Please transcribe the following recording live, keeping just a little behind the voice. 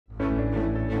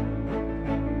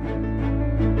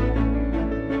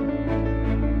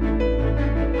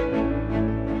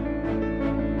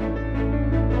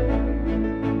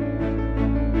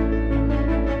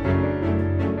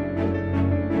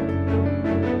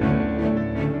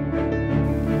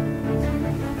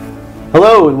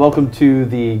Hello and welcome to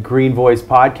the Green Voice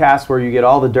podcast, where you get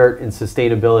all the dirt and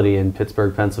sustainability in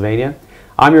Pittsburgh, Pennsylvania.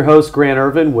 I'm your host, Grant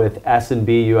Ervin with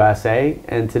S&B USA,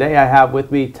 and today I have with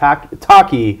me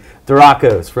Taki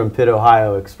Darakos from Pitt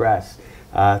Ohio Express.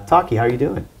 Taki, how are you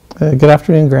doing? Good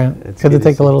afternoon, Grant. It's good to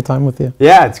take a little time with you.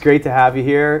 Yeah, it's great to have you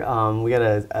here. We got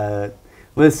I'm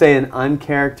going to say an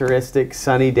uncharacteristic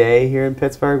sunny day here in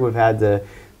Pittsburgh. We've had to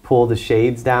pull the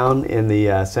shades down in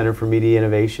the Center for Media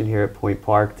Innovation here at Point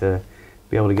Park to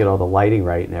be able to get all the lighting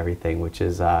right and everything, which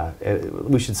is,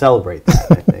 we should celebrate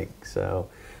that, I think. So,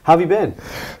 how have you been?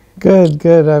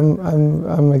 Good.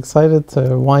 I'm excited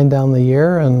to wind down the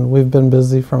year, and we've been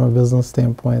busy from a business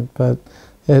standpoint, but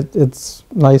it's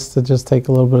nice to just take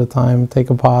a little bit of time, take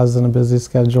a pause in a busy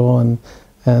schedule, and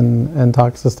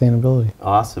talk sustainability.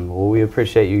 Awesome. Well, we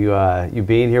appreciate you you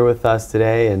being here with us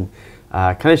today and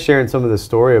kind of sharing some of the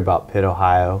story about Pitt,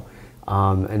 Ohio.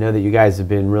 I know that you guys have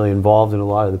been really involved in a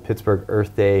lot of the Pittsburgh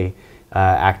Earth Day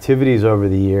activities over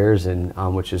the years, and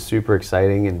which is super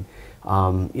exciting. And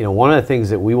you know, one of the things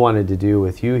that we wanted to do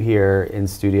with you here in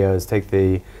studio is take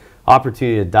the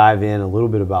opportunity to dive in a little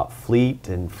bit about fleet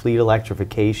and fleet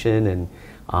electrification, and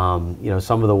you know,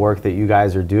 some of the work that you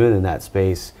guys are doing in that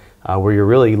space, where you're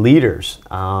really leaders.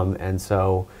 And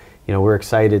so, you know, we're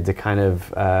excited to kind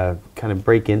of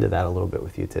break into that a little bit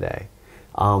with you today.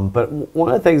 But one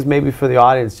of the things, maybe for the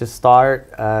audience, just start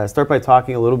by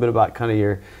talking a little bit about kind of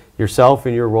yourself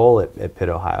and your role at Pitt,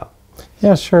 Ohio.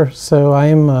 Yeah, sure. So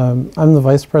I'm the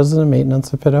Vice President of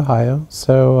Maintenance at Pitt, Ohio.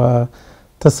 So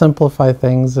to simplify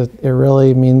things, it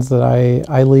really means that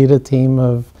I lead a team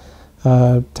of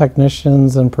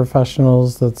technicians and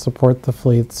professionals that support the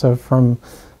fleet. So from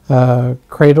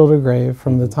cradle to grave,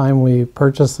 from the time we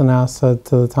purchase an asset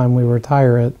to the time we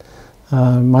retire it,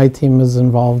 my team is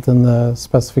involved in the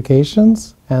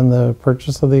specifications and the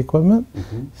purchase of the equipment,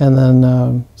 and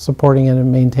then supporting it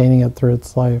and maintaining it through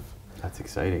its life. That's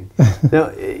exciting.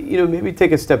 Now, you know, maybe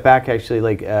take a step back, actually.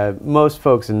 Like most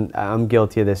folks, and I'm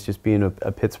guilty of this, just being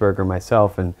a Pittsburgher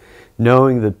myself, and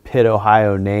knowing the Pitt,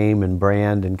 Ohio name and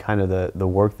brand and kind of the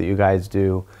work that you guys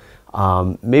do.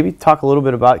 Maybe talk a little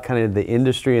bit about kind of the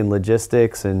industry and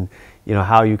logistics, and you know,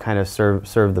 how you kind of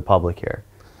serve the public here.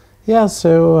 Yeah,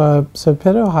 so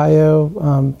Pitt,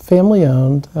 Ohio, family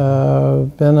owned,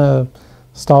 been a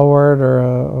stalwart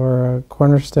or a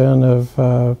cornerstone of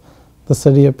the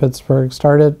city of Pittsburgh.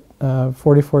 Started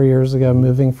 44 years ago,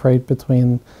 moving freight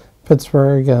between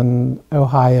Pittsburgh and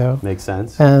Ohio. Makes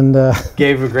sense. And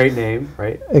gave a great name,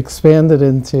 right? Expanded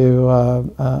into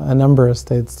a number of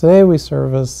states. Today we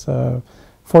service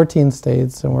 14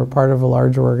 states, and we're part of a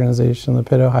larger organization, the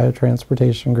Pitt Ohio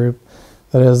Transportation Group,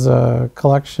 that is a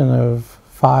collection of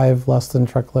 5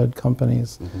 less-than-truckload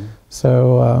companies.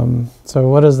 So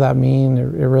what does that mean?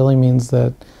 It really means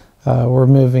that we're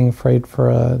moving freight for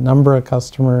a number of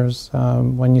customers.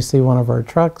 When you see one of our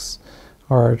trucks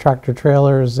or our tractor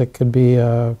trailers, it could be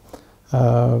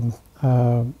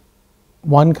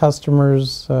one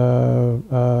customer's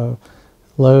load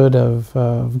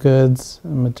of goods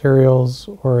and materials,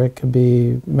 or it could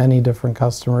be many different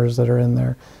customers that are in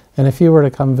there. And if you were to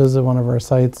come visit one of our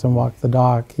sites and walk the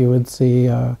dock, you would see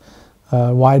a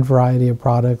wide variety of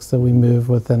products that we move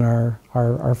within our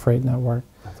freight network.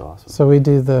 That's awesome. So we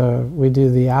do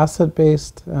the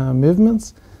asset-based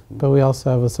movements, but we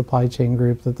also have a supply chain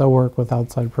group that they'll work with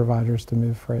outside providers to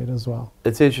move freight as well.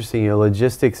 It's interesting, you know,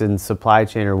 logistics and supply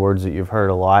chain are words that you've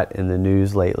heard a lot in the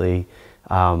news lately,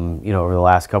 you know, over the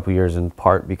last couple of years, in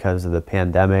part because of the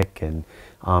pandemic and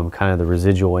kind of the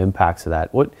residual impacts of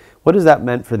that. What has that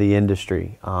meant for the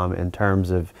industry in terms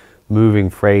of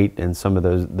moving freight and some of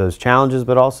those challenges,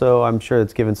 but also I'm sure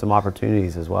it's given some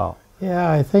opportunities as well?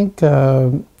 Yeah, I think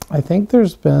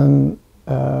there's been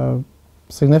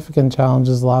significant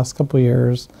challenges the last couple of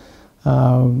years.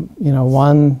 You know,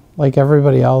 one, like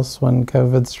everybody else, when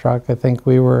COVID struck, I think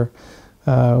we were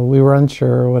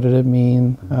unsure. What did it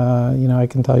mean? You know, I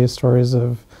can tell you stories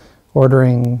of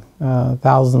ordering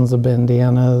thousands of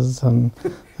bandanas and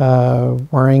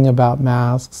worrying about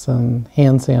masks and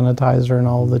hand sanitizer in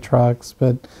all of the trucks.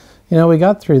 But, you know, we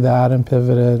got through that and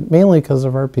pivoted, mainly because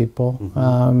of our people.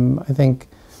 I think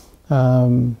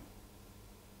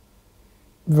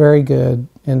very good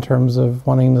in terms of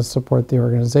wanting to support the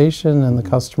organization and the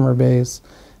customer base,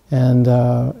 and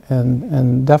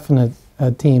definite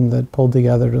a team that pulled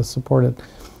together to support it.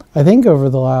 I think over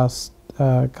the last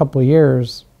couple of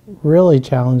years, really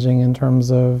challenging in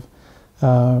terms of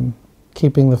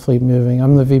keeping the fleet moving.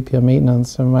 I'm the VP of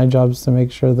maintenance, and my job is to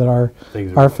make sure that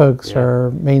our folks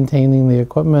are maintaining the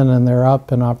equipment and they're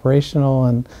up and operational.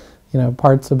 And you know,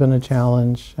 parts have been a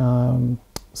challenge.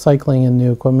 cycling in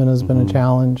new equipment has been a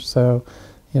challenge. So,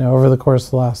 over the course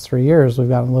of the last 3 years, we've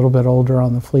gotten a little bit older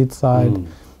on the fleet side.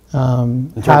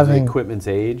 In terms of equipment's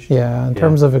age? Yeah, in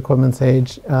terms of equipment's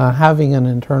age, having an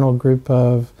internal group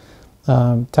of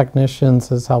technicians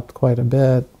has helped quite a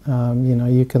bit.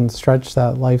 You can stretch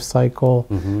that life cycle.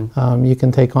 You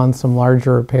can take on some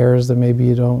larger repairs that maybe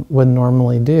you wouldn't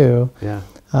normally do. Yeah.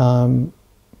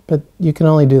 But you can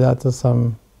only do that to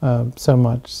so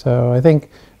much. So I think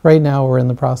right now we're in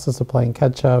the process of playing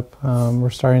catch up. We're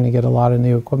starting to get a lot of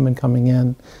new equipment coming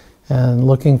in, and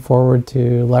looking forward to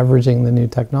leveraging the new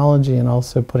technology and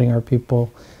also putting our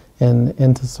people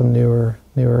into some newer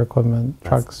equipment,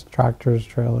 trucks, tractors,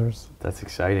 trailers. That's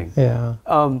exciting. Yeah.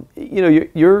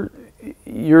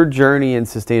 Your journey in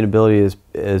sustainability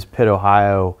as Pitt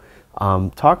Ohio.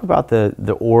 Talk about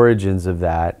the origins of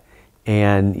that,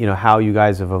 and how you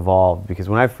guys have evolved. Because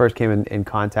when I first came in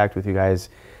contact with you guys,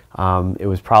 it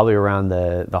was probably around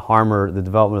the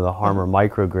development of the Harmer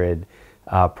microgrid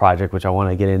project, which I want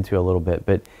to get into a little bit.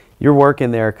 But your work in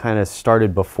there kind of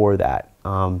started before that.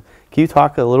 Can you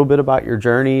talk a little bit about your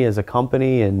journey as a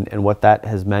company and what that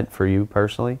has meant for you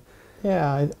personally?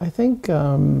 Yeah, I think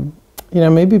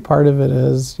maybe part of it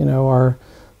is the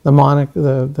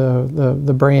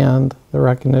brand, the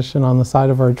recognition on the side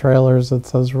of our trailers that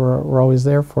says we're always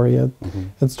there for you.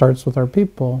 It starts with our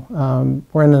people.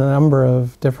 We're in a number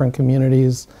of different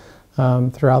communities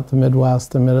throughout the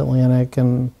Midwest and Mid-Atlantic,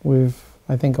 and we've,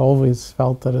 I think, always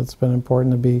felt that it's been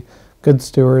important to be good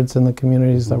stewards in the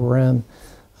communities that we're in.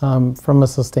 From a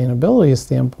sustainability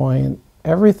standpoint,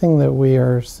 everything that we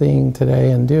are seeing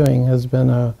today and doing has been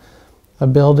a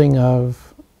building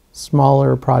of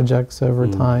smaller projects over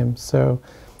time. So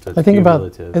I think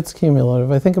it's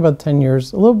cumulative. I think about 10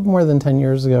 years, a little more than 10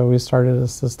 years ago, we started a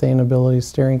sustainability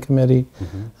steering committee.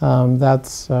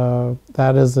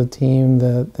 That is a team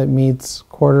that meets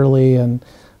quarterly, and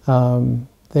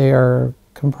they are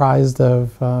comprised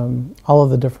of all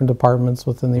of the different departments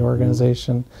within the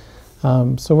organization.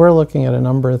 So we're looking at a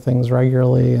number of things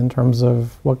regularly in terms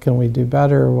of what can we do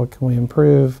better, what can we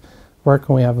improve, where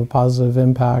can we have a positive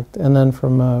impact. And then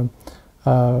from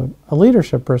a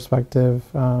leadership perspective,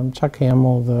 Chuck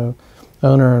Hamill, the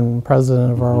owner and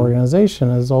president of our organization,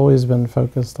 has always been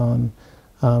focused on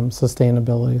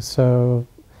sustainability. So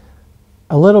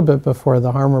a little bit before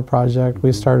the Harmer project,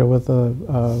 we started with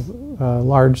a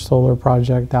large solar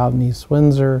project out in East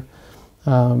Windsor.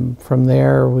 From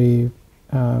there, we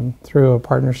through a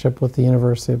partnership with the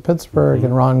University of Pittsburgh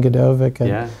and Ron Godovic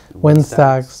at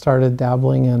Windstack, started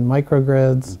dabbling in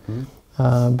microgrids.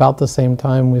 About the same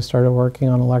time, we started working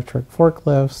on electric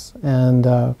forklifts,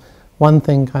 and one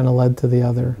thing kind of led to the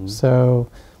other. So,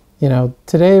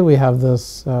 today we have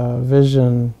this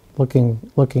vision,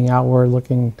 looking outward,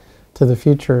 looking to the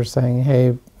future, saying,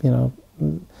 hey,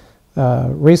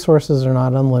 resources are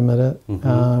not unlimited.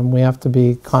 We have to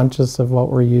be conscious of what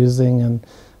we're using and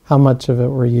how much of it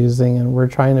we're using, and we're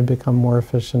trying to become more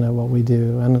efficient at what we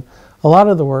do. And a lot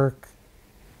of the work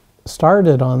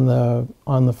started on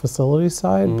the facility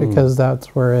side because that's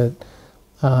where it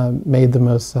made the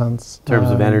most sense. In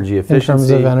terms of energy efficiency? In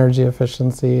terms of energy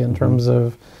efficiency, in terms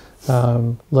of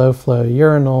low flow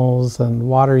urinals and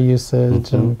water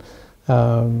usage and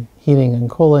heating and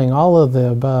cooling, all of the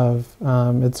above.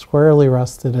 It's squarely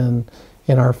rested in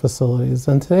our facilities.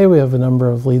 And today we have a number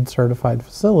of LEED certified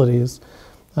facilities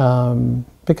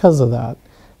because of that.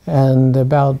 And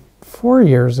about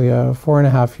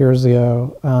 4.5 years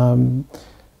ago,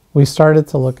 we started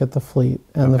to look at the fleet,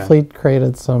 and the fleet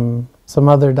created some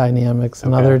other dynamics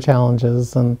and other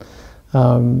challenges. And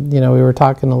we were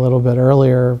talking a little bit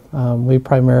earlier. We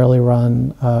primarily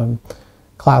run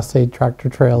Class 8 tractor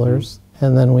trailers,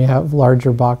 and then we have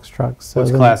larger box trucks. So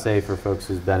what's Class A for folks'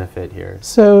 benefit here?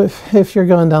 So if you're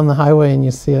going down the highway and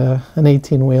you see an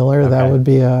 18-wheeler, that would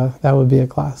be a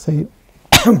Class 8.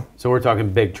 So we're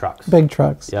talking big trucks. Big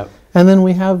trucks. Yep. And then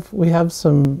we have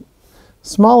some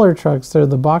smaller trucks. They're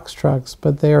the box trucks,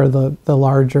 but they are the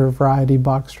larger variety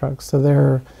box trucks. So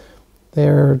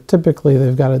they're typically,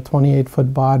 they've got a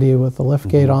 28-foot body with a lift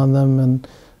gate on them,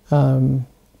 and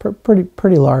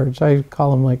pretty large. I call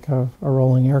them like a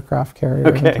rolling aircraft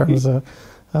carrier in terms of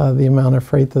the amount of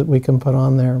freight that we can put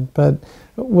on there. But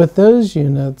with those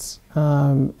units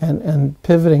and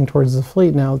pivoting towards the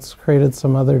fleet now, it's created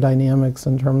some other dynamics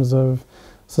in terms of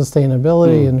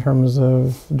sustainability, in terms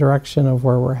of direction of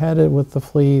where we're headed with the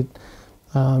fleet.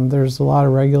 There's a lot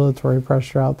of regulatory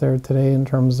pressure out there today in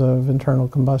terms of internal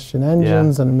combustion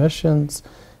engines and emissions,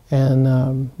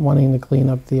 and wanting to clean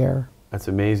up the air. That's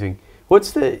amazing.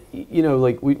 What's the,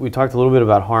 like we talked a little bit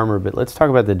about Harmer, but let's talk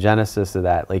about the genesis of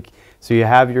that. Like, so you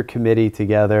have your committee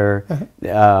together,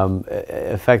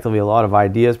 effectively a lot of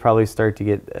ideas probably start to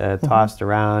get tossed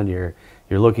around. You're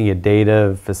looking at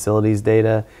data, facilities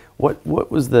data.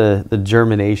 What was the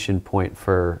germination point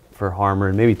for Harmer?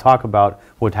 And maybe talk about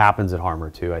what happens at Harmer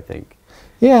too, I think.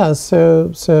 Yeah,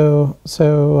 so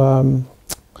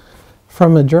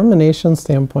from a germination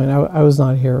standpoint, I was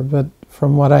not here, but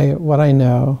from what I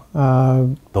know,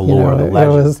 the lore, the legend.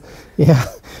 It was, yeah.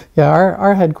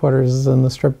 Our headquarters is in the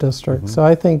Strip District, so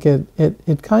I think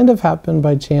it kind of happened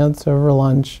by chance over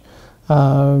lunch.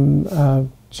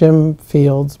 Jim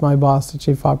Fields, my boss, the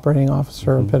Chief Operating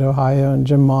Officer of Pitt, Ohio, and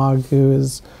Jim Mogg, who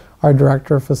is our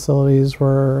Director of Facilities,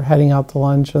 were heading out to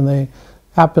lunch, and they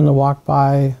happened to walk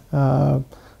by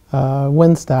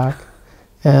Windstack,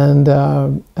 and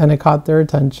it caught their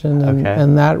attention,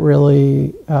 and that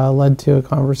really led to a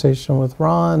conversation with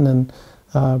Ron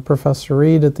and Professor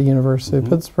Reed at the University of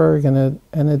Pittsburgh,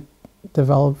 and it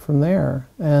developed from there.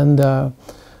 And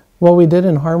what we did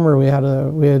in Harmer, we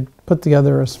had put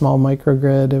together a small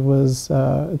microgrid.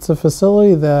 It's a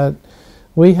facility that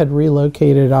we had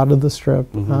relocated out of the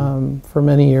Strip. For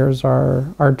many years,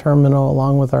 our terminal,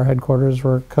 along with our headquarters,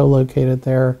 were co-located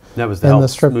there. That was to help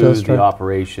smooth the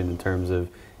operation in terms of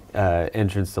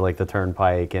entrance to like the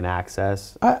turnpike and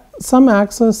access. Some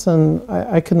access, and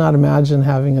I could not imagine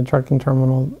having a trucking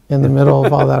terminal in the middle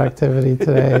of all that activity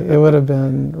today. It would have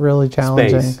been really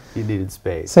challenging. Space. You needed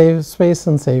space. Space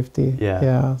and safety.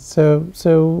 Yeah.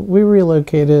 So we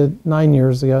relocated 9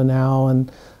 years ago now,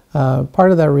 and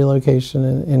part of that relocation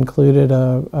included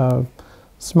a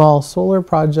small solar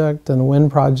project and a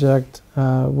wind project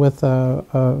with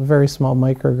a very small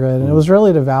microgrid. And it was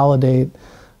really to validate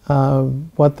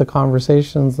what the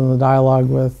conversations and the dialogue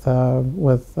with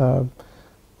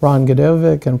Ron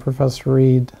Godovic and Professor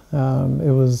Reed,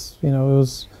 it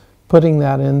was putting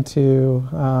that into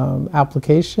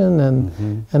application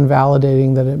and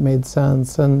validating that it made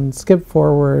sense. And skip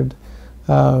forward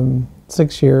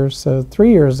 6 years, so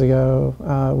 3 years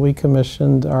ago, we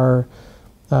commissioned our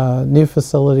new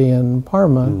facility in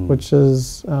Parma, which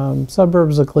is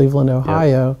suburbs of Cleveland,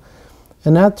 Ohio.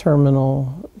 And that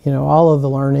terminal, all of the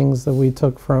learnings that we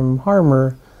took from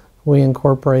Harmer, we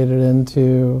incorporated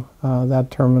into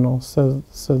that terminal. So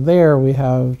there we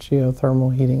have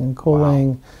geothermal heating and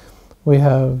cooling. We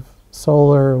have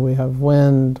solar, we have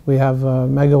wind, we have a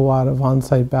megawatt of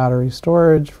on-site battery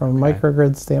storage from a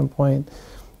microgrid standpoint.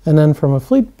 And then from a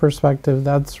fleet perspective,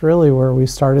 that's really where we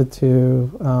started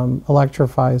to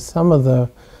electrify some of the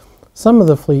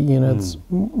fleet units,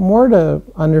 more to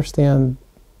understand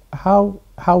how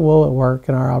will it work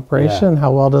in our operation,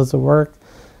 how well does it work,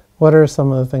 what are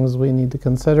some of the things we need to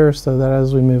consider so that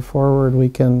as we move forward we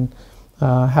can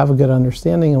have a good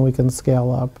understanding and we can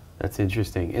scale up. That's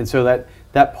interesting. And so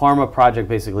that Parma project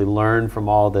basically learned from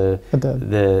all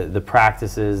the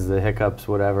practices, the hiccups,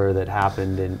 whatever that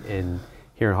happened in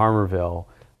here in Harmerville.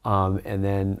 And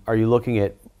then are you looking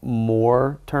at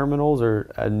more terminals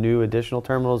or new additional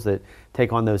terminals that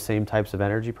take on those same types of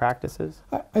energy practices?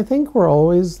 I think we're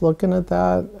always looking at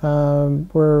that.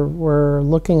 We're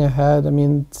looking ahead. I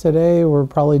mean, today we're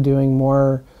probably doing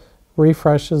more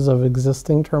refreshes of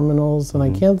existing terminals, and I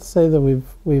can't say that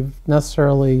we've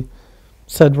necessarily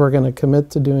said we're going to commit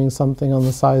to doing something on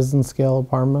the size and scale of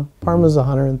Parma. Parma's a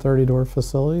 130-door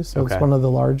facility, so it's one of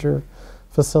the larger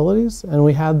facilities, and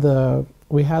we had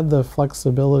the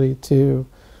flexibility to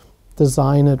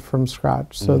design it from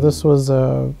scratch. So this was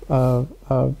a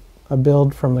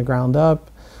build from the ground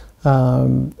up,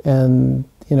 and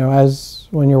as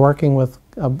when you're working with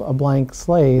a blank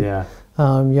slate, you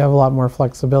have a lot more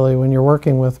flexibility. When you're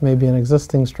working with maybe an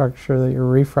existing structure that you're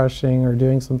refreshing or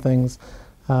doing some things,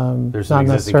 there's not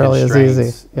necessarily as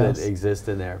easy. That exist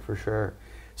in there for sure.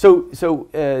 So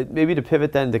maybe to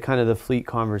pivot then to kind of the fleet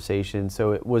conversation.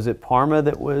 So was it Parma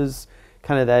that was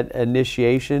kind of that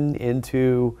initiation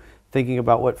into thinking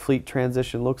about what fleet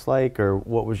transition looks like, or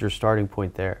what was your starting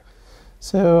point there?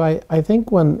 So I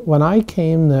think when I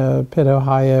came to Pitt,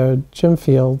 Ohio, Jim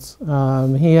Fields,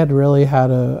 he had really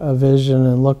had a vision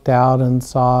and looked out and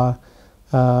saw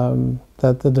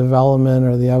that the development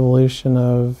or the evolution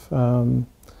of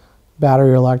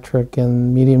battery electric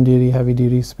and medium duty, heavy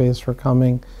duty space were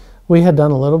coming. We had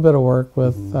done a little bit of work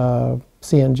with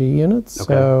CNG units,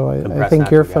 so I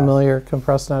think you're familiar,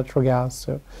 compressed natural gas.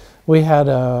 So we had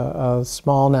a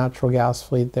small natural gas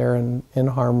fleet there in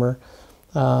Harmer,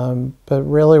 but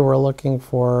really we're looking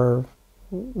for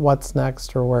what's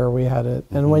next or where are we headed.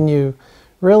 And when you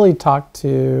really talk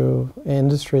to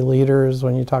industry leaders,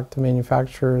 when you talk to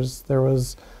manufacturers, there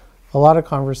was a lot of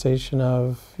conversation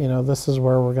of, you know, this is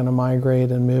where we're going to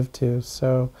migrate and move to.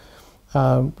 So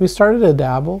we started to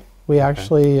dabble. We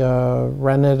actually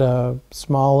rented a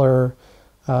smaller,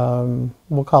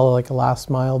 we'll call it like a last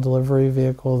mile delivery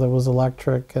vehicle that was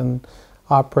electric and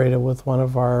operated with one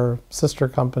of our sister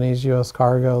companies, U.S.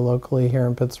 Cargo, locally here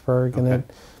in Pittsburgh. And it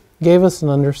gave us an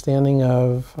understanding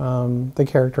of the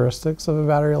characteristics of a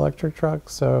battery electric truck.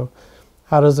 So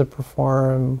how does it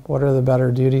perform? What are the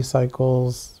better duty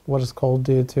cycles? What does cold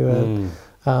do to it?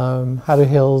 How do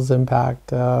hills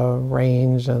impact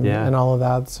range and all of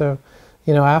that? So,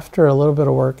 you know, after a little bit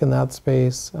of work in that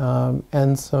space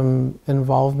and some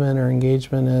involvement or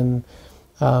engagement in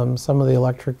some of the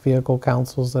electric vehicle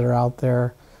councils that are out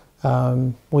there,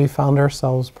 we found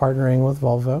ourselves partnering with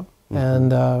Volvo.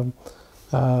 And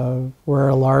we're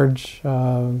a large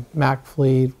Mack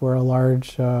fleet. We're a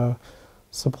large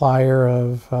supplier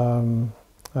of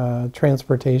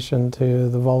transportation to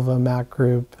the Volvo Mack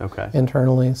group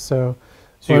internally. So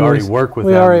you already work with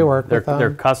them. We already work with them.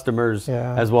 They're customers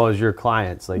as well as your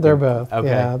clients. Like they're both. Okay,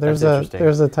 yeah, there's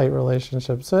a tight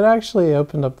relationship. So it actually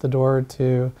opened up the door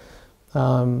to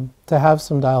have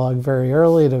some dialogue very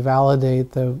early to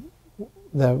validate that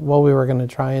what we were going to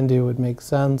try and do would make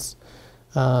sense.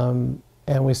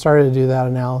 And we started to do that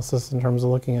analysis in terms of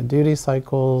looking at duty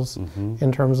cycles,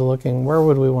 in terms of looking where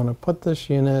would we want to put this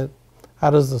unit, how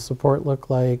does the support look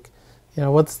like, you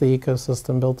know, what's the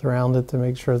ecosystem built around it to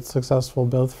make sure it's successful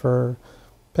both for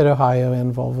Pitt, Ohio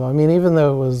and Volvo. I mean, even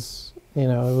though it was, you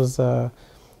know, it was a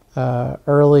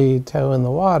early toe in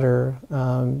the water,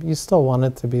 you still want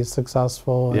it to be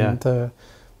successful and to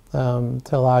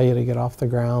allow you to get off the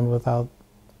ground without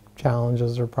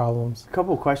challenges or problems. A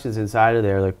couple of questions inside of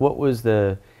there, like what was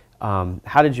the,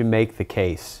 how did you make the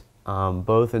case,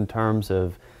 both in terms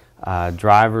of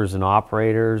drivers and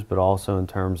operators, but also in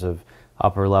terms of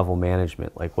upper level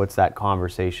management? Like what's that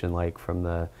conversation like from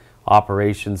the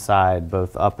operations side,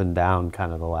 both up and down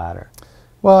kind of the ladder?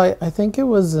 Well, I think it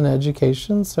was an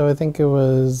education. So I think it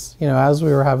was, you know, as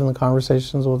we were having the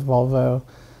conversations with Volvo,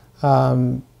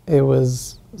 there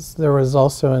was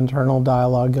also internal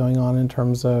dialogue going on in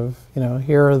terms of, you know,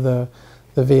 here are the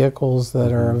vehicles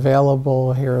that are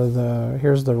available, here's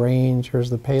the range, here's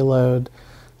the payload,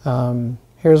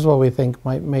 here's what we think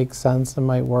might make sense and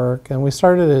might work. And we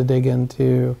started to dig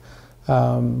into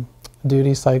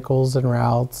duty cycles and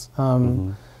routes.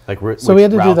 So we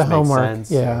had to do the homework.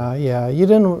 Yeah. You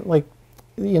didn't, like,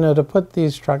 you know, to put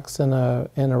these trucks in a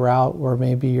route where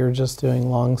maybe you're just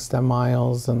doing long stem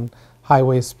miles and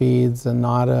highway speeds and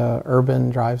not a urban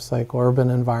drive cycle, urban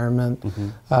environment,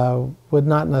 would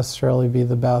not necessarily be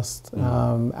the best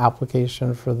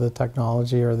application for the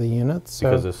technology or the units. So,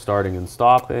 because of starting and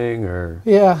stopping, or?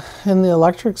 Yeah, in the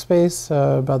electric space,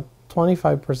 about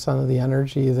 25% of the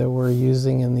energy that we're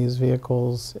using in these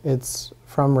vehicles, it's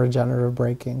from regenerative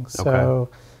braking. So,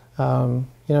 you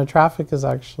know, traffic is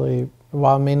actually,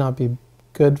 while it may not be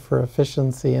good for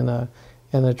efficiency in a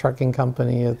trucking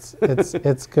company, it's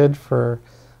good for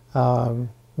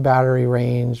battery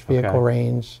range, vehicle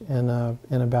range in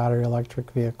a battery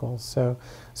electric vehicle. So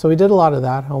we did a lot of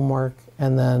that homework,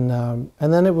 and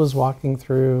then it was walking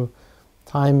through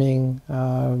timing.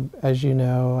 As you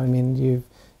know, I mean,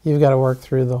 you've got to work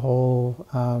through the whole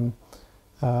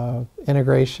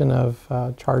integration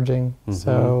of charging.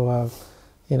 So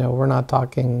you know, we're not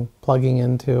talking plugging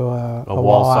into a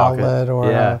wall outlet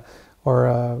or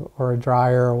a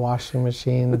dryer or washing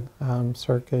machine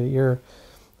circuit.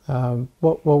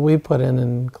 What we put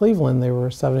in Cleveland, they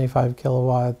were 75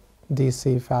 kilowatt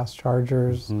DC fast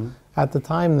chargers. At the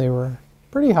time, they were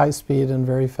pretty high speed and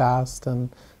very fast. And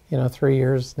you know, 3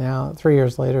 years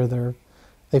later,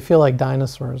 they feel like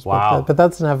dinosaurs. Wow. But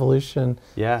that's an evolution.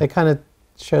 Yeah. It kind of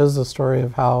shows the story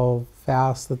of how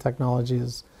fast the technology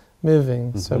is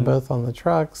moving. So both on the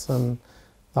trucks and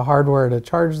the hardware to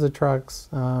charge the trucks,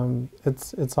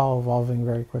 it's all evolving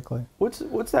very quickly.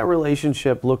 What's that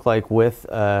relationship look like with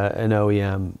an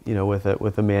OEM? You know, with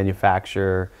a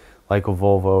manufacturer like a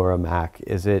Volvo or a Mack?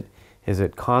 Is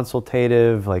it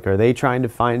consultative? Like, are they trying to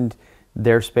find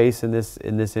their space in this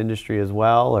industry as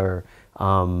well, or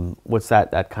what's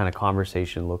that kind of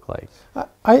conversation look like?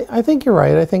 I think you're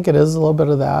right. I think it is a little bit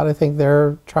of that. I think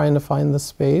they're trying to find the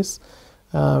space.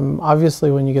 Obviously,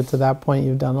 when you get to that point,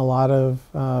 you've done a lot of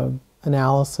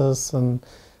analysis, and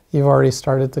you've already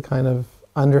started to kind of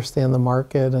understand the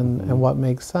market and what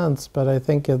makes sense. But I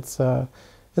think it's a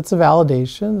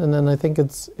validation, and then I think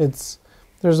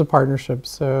there's a partnership.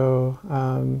 So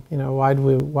you know,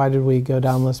 why did we go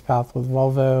down this path with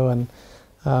Volvo? And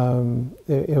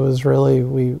it was really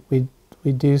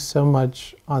we do so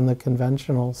much on the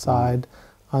conventional side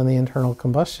on the internal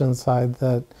combustion side,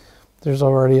 that there's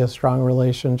already a strong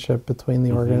relationship between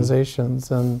the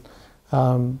organizations, and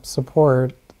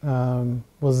support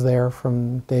was there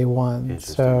from day one.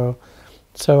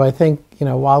 So I think,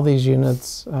 while these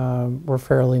units were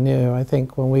fairly new, I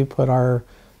think when we put our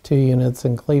 2 units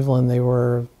in Cleveland, they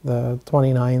were the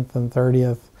 29th and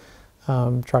 30th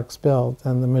trucks built,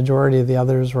 and the majority of the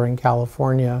others were in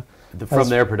California. From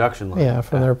their production line? Yeah,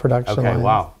 from their production line. Okay,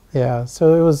 wow. Yeah,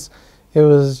 so it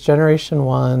was generation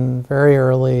 1, very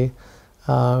early,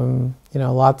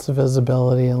 lots of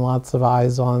visibility and lots of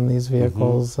eyes on these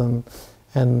vehicles, and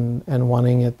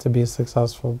wanting it to be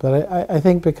successful. But I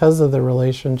think because of the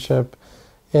relationship,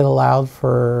 it allowed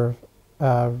for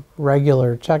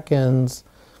regular check-ins.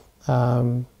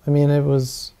 It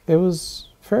was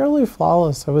fairly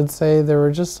flawless. I would say there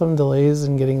were just some delays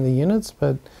in getting the units,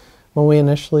 but when we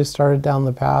initially started down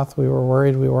the path, we were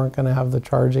worried we weren't going to have the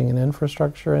charging and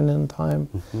infrastructure in time.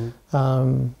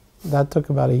 That took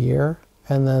about a year,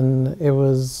 and then it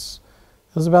was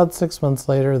about 6 months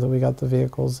later that we got the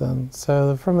vehicles in.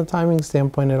 So from a timing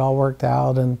standpoint, it all worked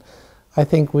out, and I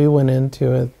think we went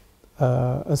into it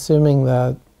assuming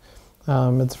that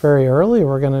it's very early.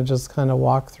 We're going to just kind of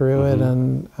walk through it,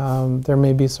 and there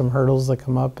may be some hurdles that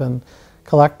come up, and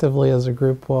collectively as a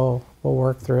group we'll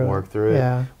work through it.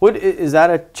 Yeah. What is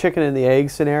that, a chicken and the egg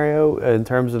scenario in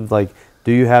terms of, like,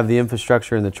 do you have the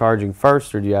infrastructure and the charging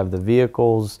first, or do you have the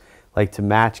vehicles like to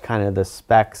match kind of the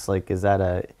specs? Like, is that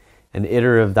an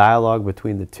iterative dialogue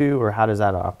between the two, or how does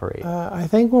that operate? I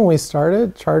think when we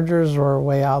started, chargers were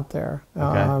way out there.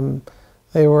 Okay.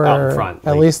 They were out in front,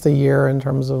 at least a year in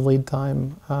terms of lead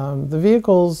time. The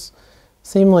vehicles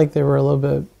seemed like they were a little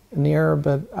bit near,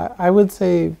 but I would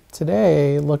say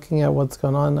today, looking at what's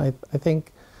going on, I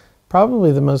think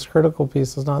probably the most critical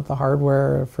piece is not the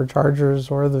hardware for chargers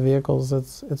or the vehicles.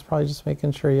 It's probably just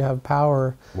making sure you have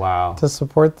power to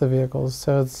support the vehicles.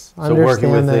 So it's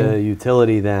working with the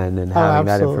utility then, and having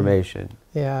that information.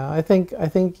 Yeah, I think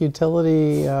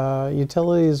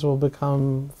utilities will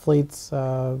become fleet's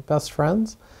best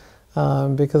friends,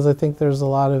 because I think there's a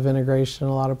lot of integration,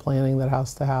 a lot of planning that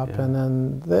has to happen. Yeah.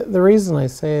 And the reason I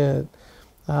say it,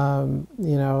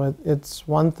 it's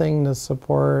one thing to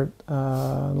support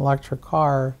an electric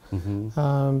car,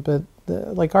 but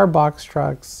like our box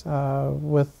trucks,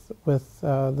 with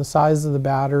the size of the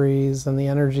batteries and the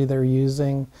energy they're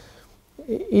using,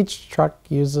 each truck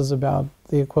uses about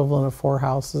the equivalent of 4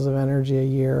 houses of energy a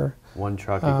year. One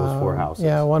truck equals 4 houses?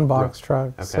 Yeah, one box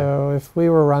truck. Okay. So if we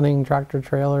were running tractor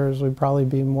trailers, we'd probably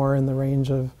be more in the range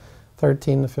of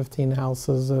 13 to 15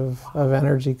 houses of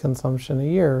energy consumption a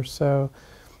year. So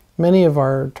many of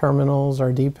our terminals,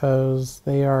 our depots,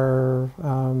 they are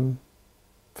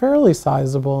fairly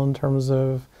sizable in terms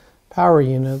of power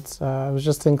units. I was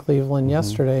just in Cleveland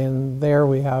yesterday, and there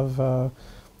we have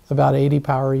about 80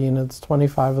 power units.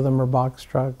 25 of them are box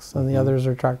trucks, and the others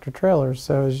are tractor trailers.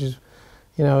 So as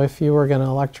if you were going to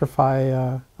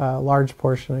electrify a large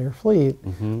portion of your fleet,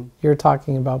 you're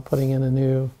talking about putting in a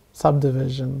new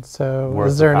subdivision. So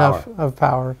is there enough of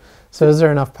power? So is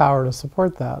there enough power to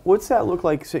support that? What's that look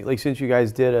like? Like, since you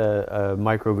guys did a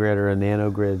microgrid or a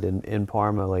nanogrid in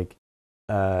Parma, like,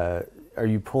 are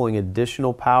you pulling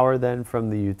additional power then from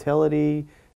the utility?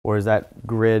 Or is that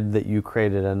grid that you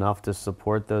created enough to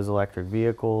support those electric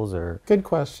vehicles? Or good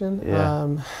question.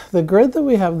 Yeah. The grid that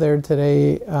we have there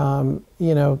today,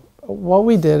 what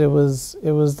we did, it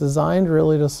was designed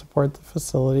really to support the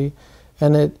facility,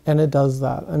 and it does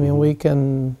that. I mean, we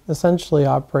can essentially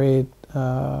operate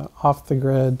off the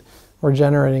grid. We're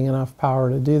generating enough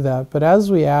power to do that. But as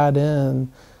we add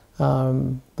in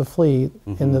the fleet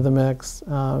into the mix,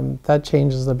 that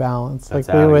changes the balance. That's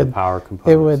like we would, power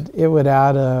components. It would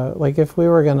add like if we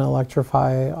were going to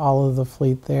electrify all of the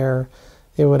fleet there,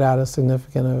 it would add a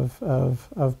significant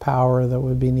of power that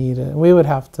would be needed. And we would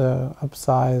have to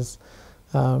upsize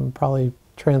probably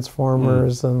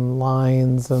transformers and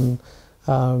lines, and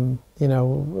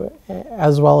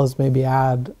as well as maybe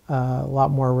add a lot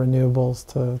more renewables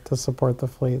to support the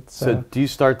fleet. So do you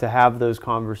start to have those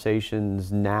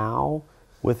conversations now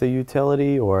with a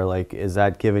utility, or like is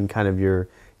that given kind of your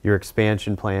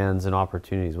expansion plans and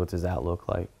opportunities? What does that look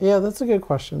like? Yeah, that's a good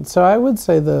question. So I would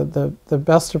say the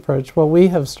best approach, what we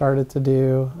have started to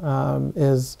do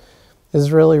is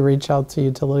really reach out to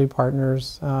utility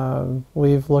partners.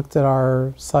 We've looked at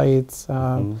our sites.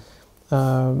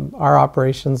 Our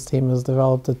operations team has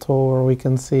developed a tool where we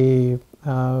can see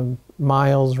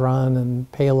miles run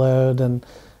and payload and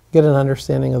get an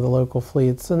understanding of the local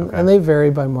fleets. And they vary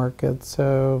by market.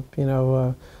 So,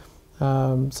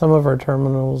 some of our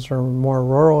terminals are more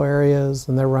rural areas,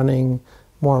 and they're running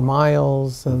more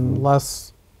miles and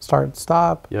less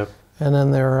start-stop. Yep. And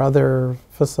then there are other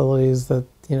facilities that,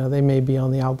 they may be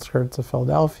on the outskirts of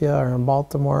Philadelphia or in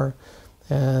Baltimore,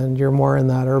 and you're more in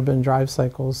that urban drive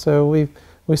cycle. So we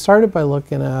started by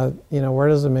looking at, where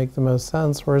does it make the most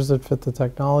sense? Where does it fit the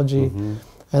technology? Mm-hmm.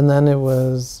 And then it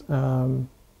was,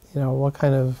 what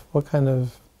kind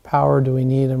of power do we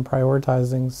need in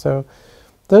prioritizing? So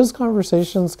those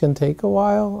conversations can take a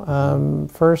while.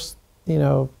 First,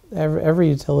 every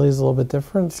utility is a little bit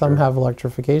different. Some have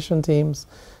electrification teams.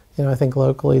 I think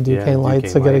locally Duquesne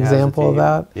Light's a good example of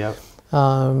that. Yep.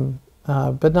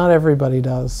 But not everybody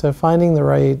does. So finding the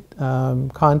right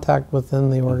contact within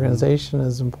the organization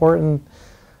is important,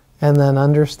 and then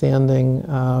understanding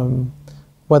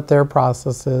what their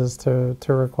process is to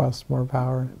request more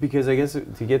power. Because I guess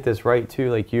to get this right too,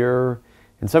 like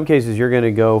in some cases you're going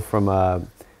to go from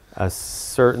a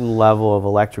certain level of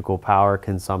electrical power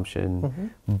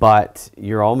consumption, but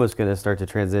you're almost going to start to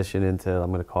transition into, I'm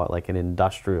going to call it like an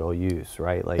industrial use,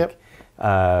 right? Like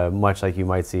much like you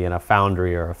might see in a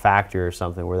foundry or a factory or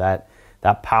something, where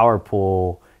that power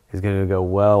pool is going to go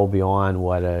well beyond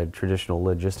what a traditional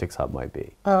logistics hub might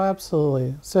be. Oh,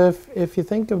 absolutely. So if you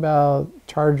think about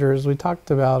chargers, we talked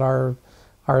about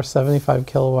our 75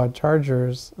 kilowatt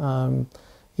chargers.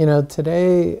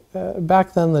 Today,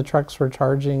 back then the trucks were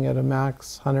charging at a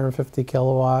max 150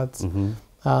 kilowatts.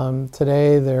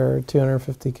 Today they're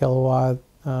 250 kilowatt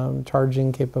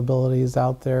charging capabilities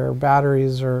out there.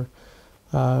 Batteries are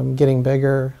getting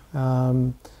bigger.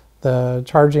 The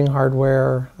charging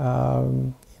hardware,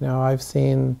 I've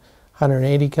seen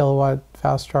 180 kilowatt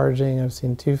fast charging. I've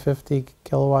seen 250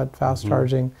 kilowatt fast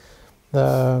charging.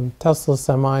 The Tesla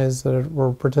semis that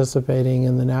were participating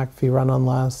in the NACFE Run on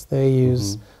Less, they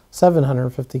use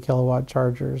 750 kilowatt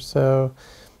chargers. So,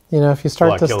 if you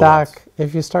start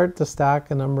to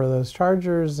stack a number of those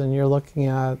chargers, and you're looking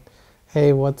at,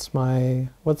 hey, what's my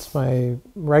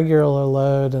regular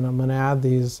load, and I'm going to add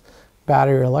these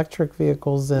battery electric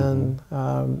vehicles in,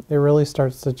 it really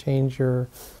starts to change your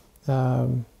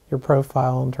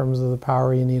profile in terms of the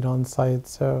power you need on site.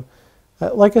 So,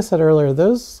 like I said earlier,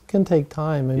 those can take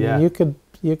time. I mean, you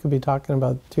could be talking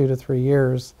about 2 to 3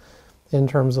 years in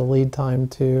terms of lead time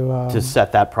to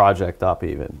set that project up,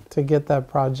 even to get that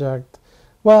project.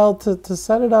 Well, to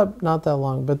set it up, not that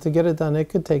long, but to get it done, it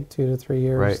could take 2 to 3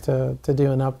 years to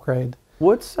do an upgrade.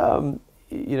 What's kind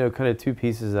of two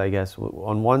pieces, I guess.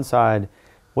 On one side,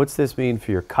 what's this mean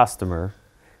for your customer?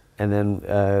 And then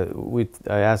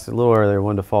I asked a little earlier,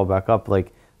 wanted to follow back up,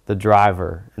 like the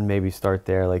driver, and maybe start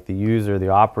there, like the user, the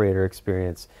operator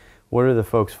experience. What are the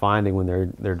folks finding when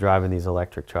they're driving these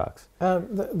electric trucks?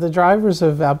 The drivers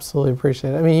have absolutely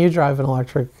appreciated it. I mean, you drive an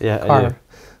electric car,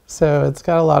 so it's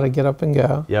got a lot of get up and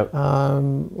go. Yep. A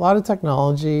lot of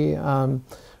technology. From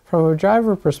a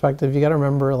driver perspective, you got to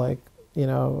remember, like,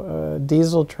 a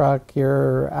diesel truck,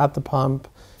 you're at the pump,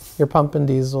 you're pumping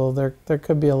diesel. There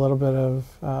could be a little bit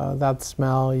of that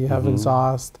smell. You have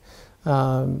exhaust.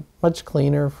 Much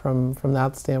cleaner from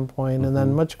that standpoint, and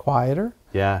then much quieter.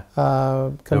 Yeah.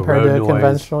 Compared to a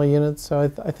conventional unit. So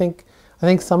I think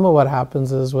some of what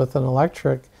happens is with an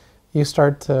electric, you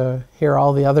start to hear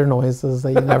all the other noises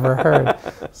that you never heard.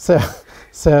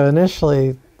 So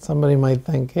initially somebody might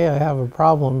think, hey, I have a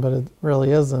problem, but it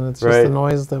really isn't. It's just the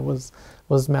noise that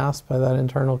was masked by that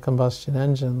internal combustion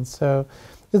engine. So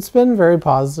it's been very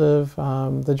positive.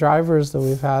 The drivers that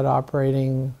we've had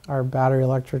operating our battery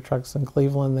electric trucks in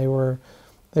Cleveland, they were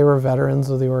veterans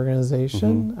of the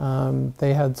organization.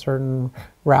 They had certain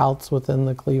routes within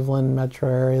the Cleveland metro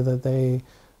area that they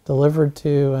delivered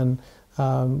to, and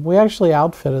we actually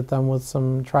outfitted them with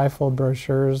some trifold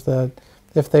brochures that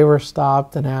if they were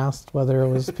stopped and asked, whether it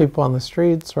was people on the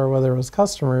streets or whether it was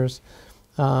customers,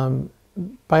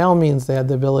 by all means they had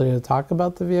the ability to talk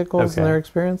about the vehicles and their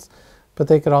experience, but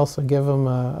they could also give them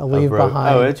a leave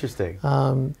behind. Oh, interesting.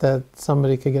 That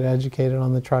somebody could get educated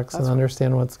on the trucks and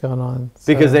understand what's going on.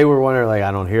 Because they were wondering, like,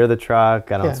 I don't hear the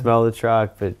truck, I don't smell the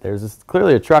truck, but there's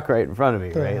clearly a truck right in front of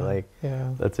me, right? Like,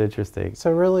 that's interesting.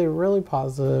 So really, really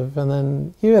positive. And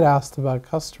then you had asked about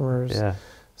customers. Yeah.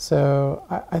 So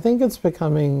I think it's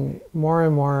becoming more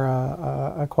and more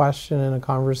a question and a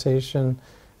conversation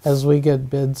as we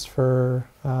get bids for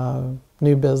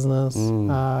new business,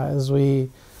 as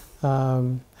we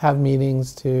have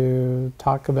meetings to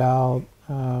talk about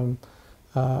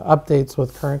updates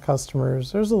with current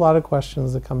customers. There's a lot of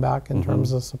questions that come back in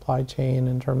terms of supply chain,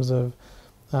 in terms of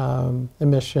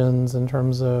emissions, in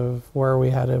terms of where are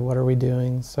we headed, what are we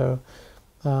doing. So,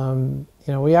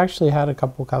 we actually had a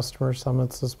couple customer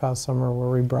summits this past summer where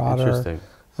we brought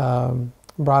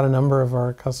brought a number of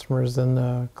our customers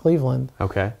in Cleveland.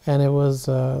 Okay. And it was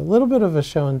a little bit of a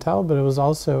show and tell, but it was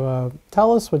also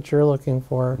tell us what you're looking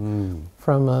for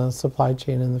from a supply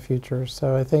chain in the future.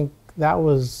 So I think that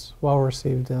was well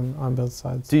received on both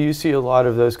sides. Do you see a lot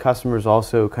of those customers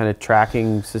also kind of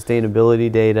tracking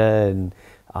sustainability data and,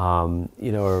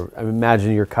 or I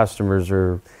imagine your customers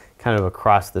are kind of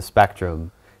across the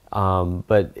spectrum,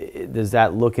 but does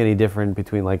that look any different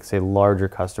between, like, say, larger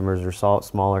customers or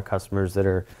smaller customers that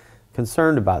are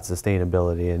concerned about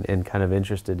sustainability and kind of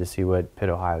interested to see what Pitt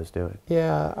Ohio is doing?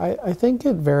 Yeah, I think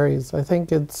it varies. I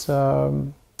think it's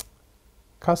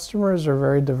customers are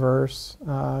very diverse,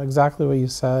 exactly what you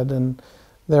said, and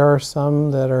there are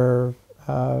some that are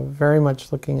very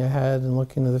much looking ahead and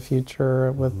looking to the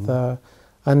future with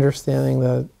understanding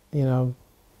that,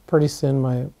 pretty soon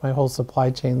my whole supply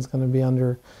chain is going to be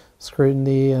under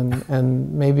scrutiny,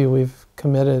 and maybe we've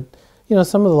committed,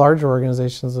 some of the larger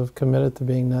organizations have committed to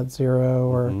being net zero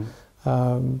or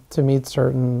to meet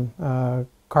certain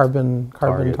carbon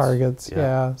targets.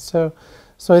 Yeah.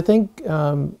 So I think,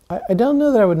 I don't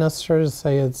know that I would necessarily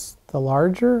say it's the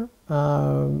larger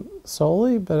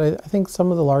solely, but I think some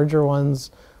of the larger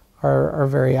ones are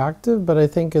very active, but I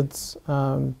think it's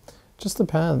just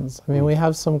depends. I mean, we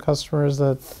have some customers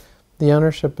that the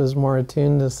ownership is more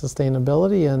attuned to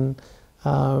sustainability, and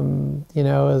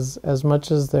as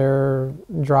much as they're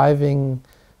driving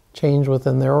change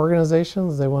within their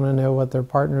organizations, they want to know what their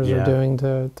partners are doing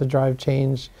to drive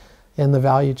change in the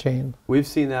value chain. We've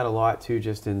seen that a lot too,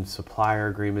 just in supplier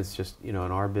agreements, just in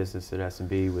our business at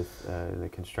S&B with the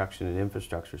construction and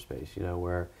infrastructure space,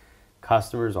 where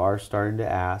customers are starting to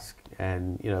ask,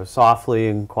 and softly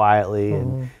and quietly,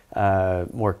 and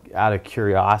more out of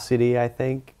curiosity, I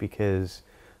think, because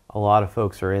a lot of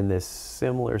folks are in this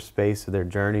similar space of their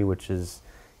journey, which is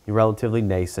relatively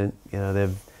nascent.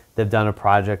 They've done a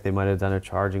project, they might have done a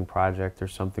charging project or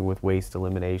something with waste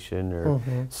elimination or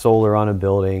solar on a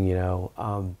building,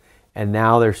 and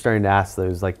now they're starting to ask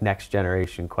those next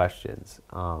generation questions,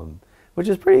 which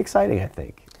is pretty exciting, I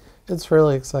think. It's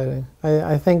really exciting.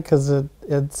 I think because it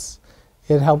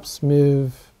helps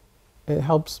move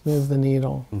the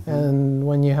needle, and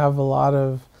when you have a lot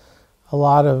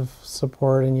of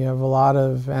support and you have a lot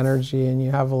of energy and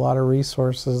you have a lot of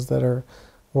resources that are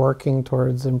working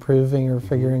towards improving or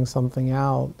figuring something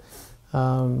out,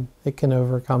 it can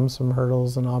overcome some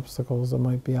hurdles and obstacles that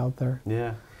might be out there.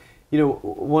 Yeah.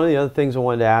 One of the other things I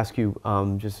wanted to ask you,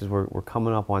 just as we're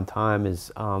coming up on time, is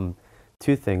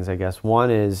two things, I guess.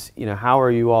 One is, how are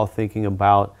you all thinking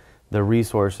about the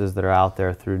resources that are out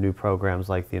there through new programs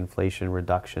like the Inflation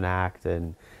Reduction Act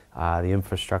and the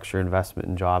Infrastructure Investment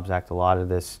and Jobs Act? A lot of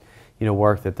this,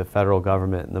 work that the federal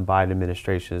government and the Biden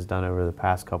administration has done over the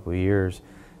past couple of years.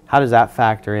 How does that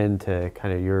factor into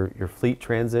kind of your fleet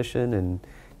transition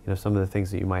and some of the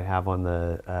things that you might have on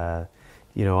the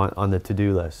on the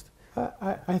to-do list?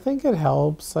 I think it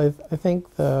helps. I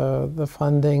think the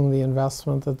funding, the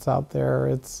investment that's out there,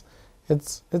 it's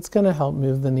going to help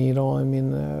move the needle. I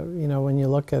mean, when you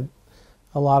look at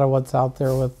a lot of what's out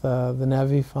there with the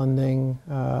NEVI funding,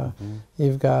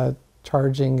 you've got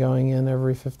charging going in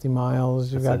every 50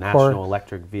 miles. You've got the National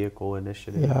Electric Vehicle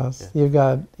Initiative. Yes,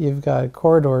 yeah. You've got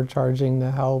corridor charging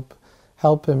to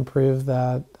help improve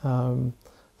that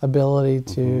ability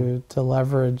to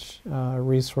leverage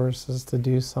resources to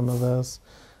do some of this.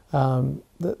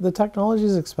 The technology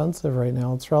is expensive right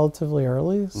now. It's relatively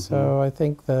early, so I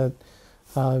think that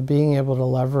being able to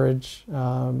leverage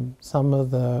some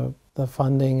of the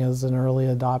funding as an early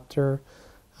adopter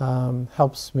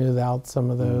helps smooth out some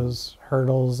of those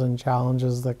hurdles and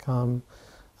challenges that come.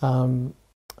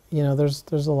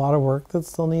 There's a lot of work that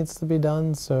still needs to be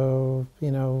done, so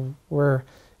we're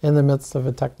in the midst of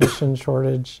a technician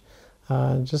shortage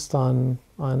just on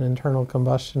internal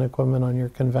combustion equipment on your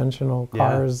conventional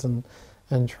cars and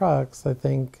trucks. I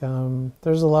think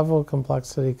there's a level of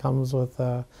complexity comes with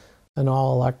an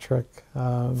all-electric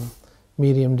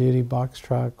medium-duty box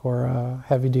truck or a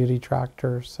heavy-duty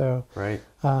tractor. So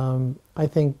I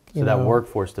think that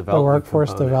workforce development. The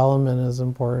workforce development is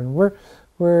important.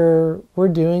 We're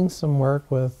doing some work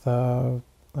with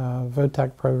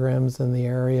VOTEC programs in the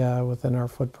area within our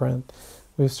footprint.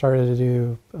 We've started to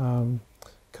do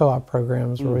co-op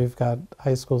programs where we've got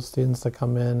high school students that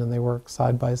come in and they work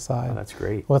side by side. Oh, that's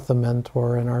great. With a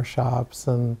mentor in our shops,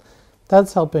 and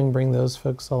that's helping bring those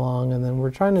folks along. And then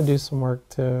we're trying to do some work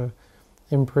to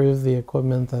improve the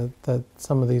equipment that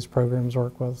some of these programs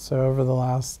work with. So over the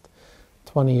last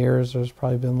 20 years, there's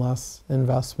probably been less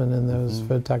investment in those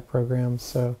VOTEC programs.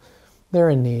 So they're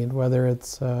in need, whether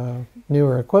it's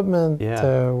newer equipment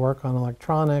to work on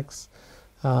electronics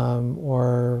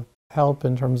or help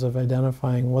in terms of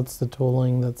identifying what's the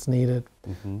tooling that's needed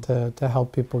to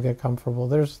help people get comfortable.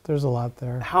 There's a lot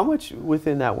there. How much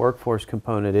within that workforce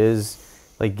component is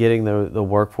like getting the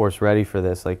workforce ready for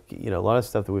this? Like, you know, a lot of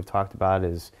stuff that we've talked about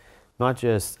is not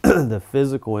just the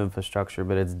physical infrastructure,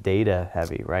 but it's data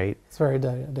heavy, right? It's very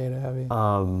data heavy.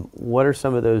 What are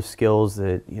some of those skills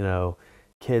that, you know,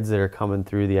 kids that are coming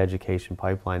through the education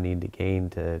pipeline need to gain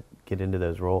to get into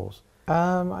those roles?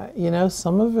 You know,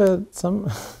 some of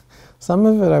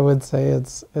it I would say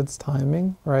it's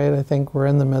timing, right? I think we're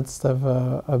in the midst of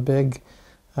a big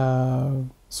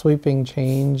sweeping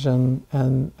change, and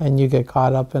you get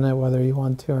caught up in it whether you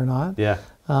want to or not. Yeah.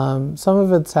 Some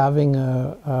of it's having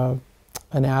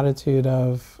an attitude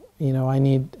of, you know, I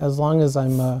need, as long as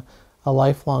I'm a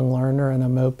lifelong learner and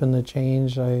I'm open to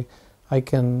change, I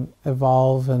can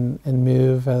evolve and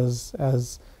move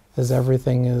as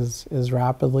everything is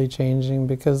rapidly changing.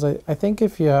 Because I think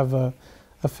if you have a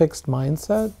fixed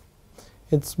mindset,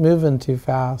 it's moving too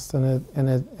fast, and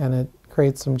it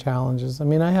creates some challenges. I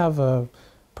mean, I have a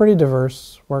pretty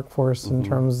diverse workforce in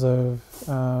terms of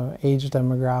age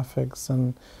demographics,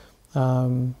 and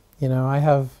you know, I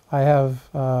have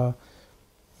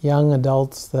young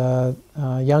adults that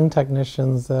young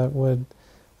technicians that would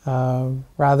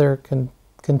rather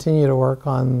continue to work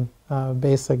on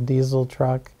basic diesel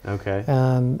truck. Okay.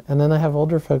 And then I have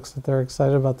older folks that they're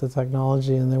excited about the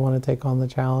technology and they want to take on the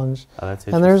challenge. Oh, that's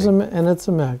interesting. interesting. And it's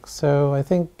a mix. So I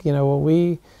think, you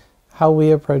know, how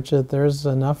we approach it, there's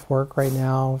enough work right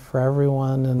now for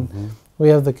everyone, and we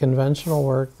have the conventional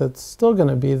work that's still going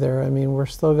to be there. I mean, we're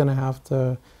still going to have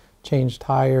to change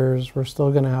tires, we're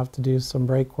still going to have to do some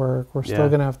brake work, we're still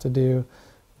going to have to do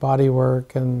body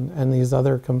work and these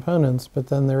other components, but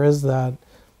then there is that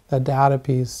data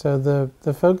piece. So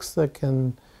the folks that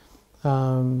can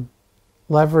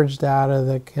leverage data,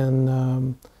 that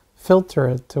can filter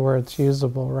it to where it's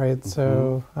usable, right?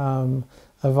 So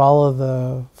of all of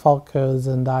the fault codes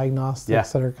and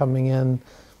diagnostics that are coming in,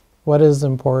 what is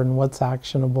important, what's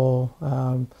actionable,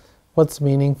 what's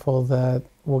meaningful that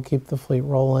will keep the fleet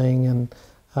rolling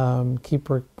and keep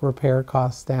repair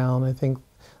costs down. I think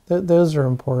those are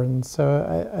important.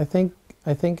 So I think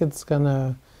it's going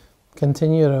to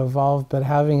continue to evolve, but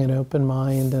having an open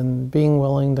mind and being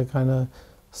willing to kind of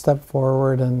step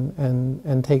forward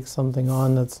and take something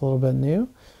on that's a little bit new,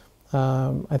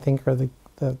 I think are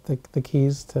the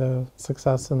keys to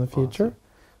success in the future. Awesome.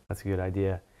 That's a good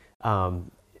idea.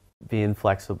 Being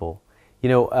flexible. You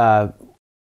know,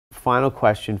 final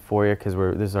question for you, because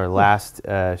this is our last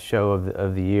show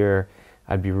of the year.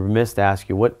 I'd be remiss to ask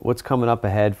you what's coming up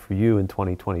ahead for you in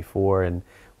 2024, and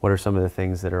what are some of the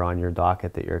things that are on your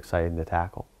docket that you're excited to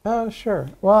tackle? Oh, sure.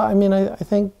 Well, I mean, I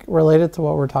think related to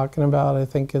what we're talking about, I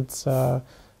think it's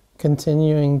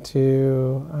continuing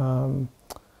to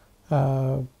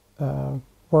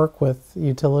work with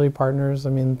utility partners. I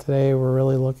mean, today we're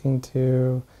really looking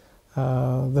to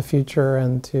the future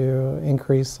and to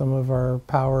increase some of our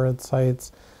power at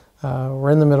sites.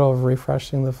 We're in the middle of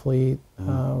refreshing the fleet.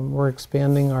 We're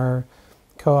expanding our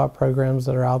co-op programs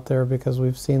that are out there because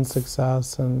we've seen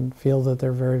success and feel that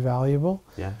they're very valuable.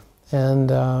 Yeah. And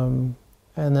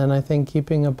then I think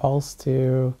keeping a pulse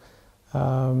to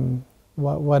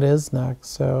what is next.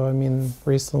 So I mean,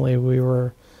 recently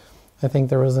I think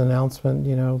there was an announcement,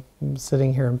 you know,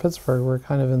 sitting here in Pittsburgh, we're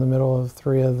kind of in the middle of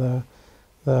 3 of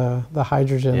the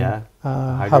hydrogen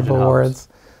hub awards.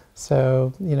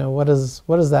 So, you know, what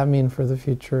does that mean for the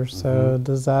future? So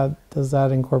does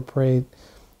that incorporate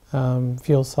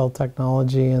fuel cell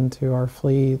technology into our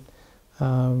fleet?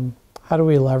 How do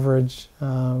we leverage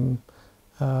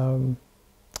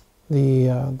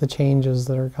the changes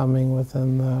that are coming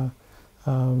within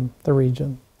the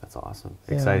region? That's awesome.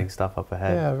 Exciting stuff up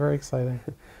ahead. Yeah, very exciting.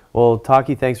 Well,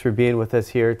 Taki, thanks for being with us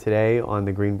here today on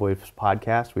the Green Voice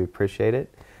podcast. We appreciate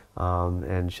it,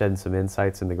 and shedding some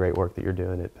insights in the great work that you're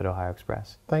doing at Pitt Ohio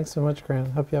Express. Thanks so much,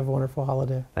 Grant. Hope you have a wonderful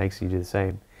holiday. Thanks, you do the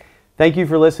same. Thank you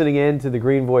for listening in to the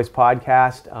Green Voice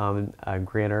podcast. I'm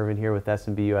Grant Ervin here with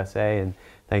S&B USA, and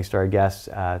thanks to our guest,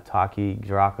 Taki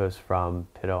Darakos from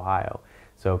Pitt, Ohio.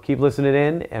 So keep listening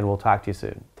in, and we'll talk to you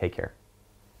soon. Take care.